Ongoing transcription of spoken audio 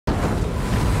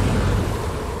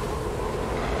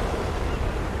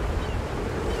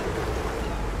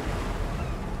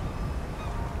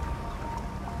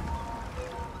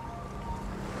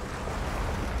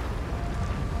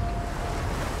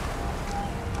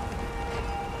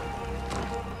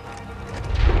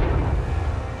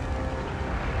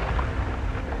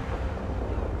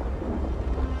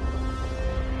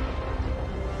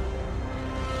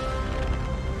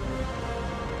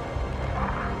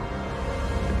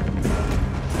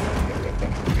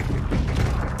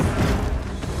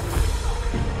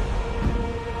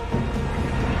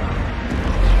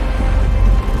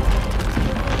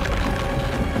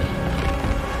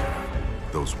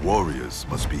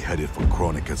must be headed for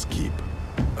Kronika's keep.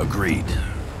 Agreed.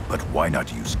 But why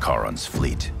not use Charon's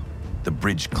fleet? The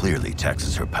bridge clearly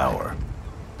taxes her power.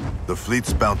 The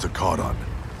fleet's bound to Charon.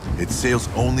 It sails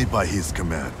only by his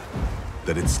command.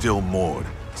 That it's still moored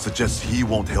suggests he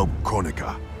won't help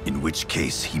Kronika. In which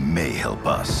case, he may help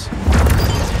us.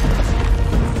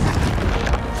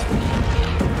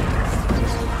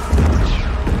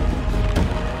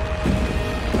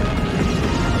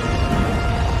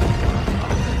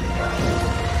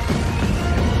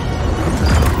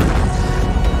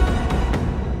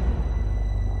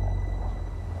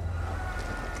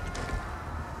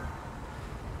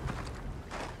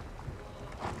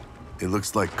 It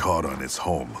looks like Charon is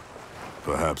home.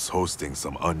 Perhaps hosting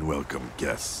some unwelcome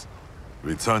guests.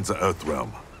 Return to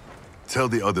Earthrealm. Tell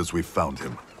the others we found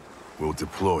him. We'll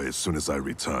deploy as soon as I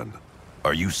return.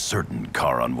 Are you certain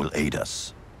Charon will aid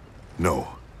us? No,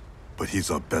 but he's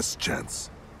our best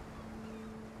chance.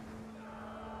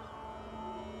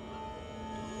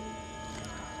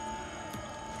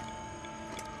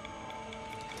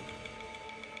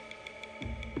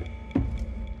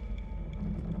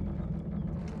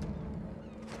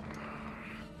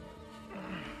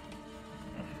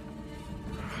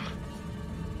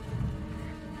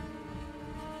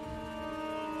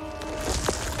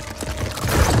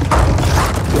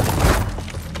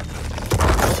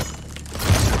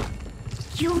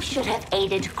 You should have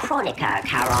aided Kronika,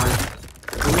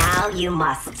 Charon. Now you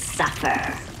must suffer.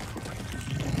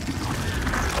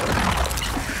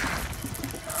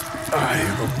 I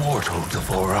am immortal,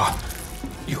 Devora.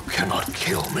 You cannot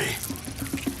kill me.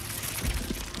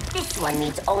 This one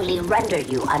needs only render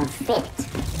you unfit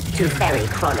to ferry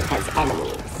Kronika's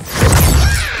enemies.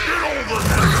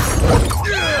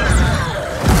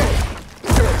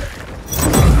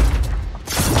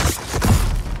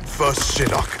 First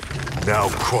Shinnok, now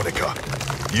Kronika.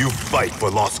 You fight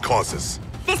for lost causes.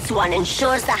 This one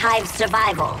ensures the Hive's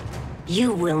survival.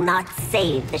 You will not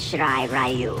save the Shirai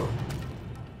Ryu.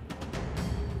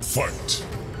 Fight!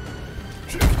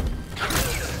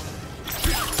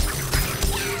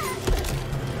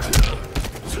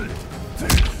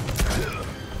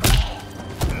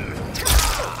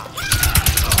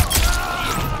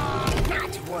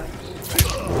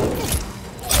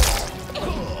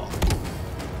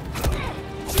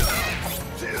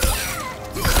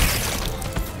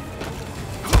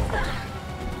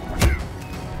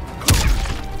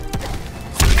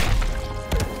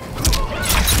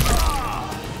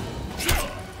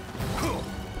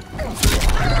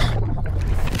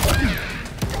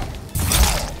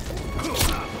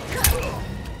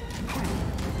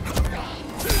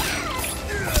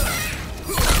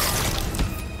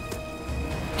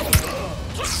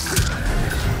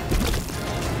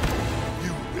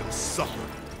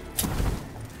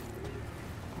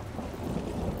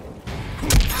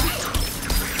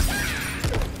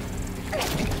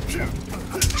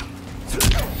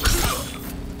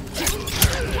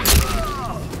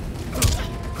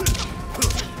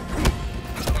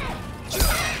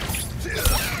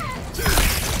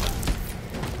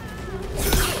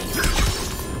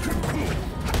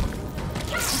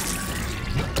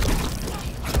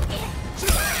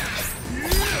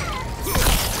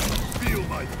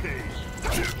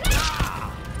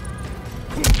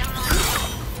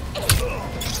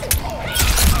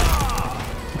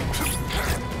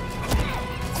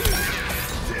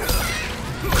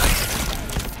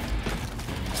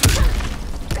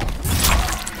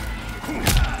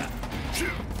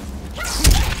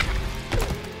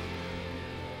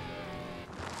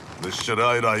 The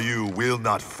Shirai Ryu will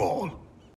not fall.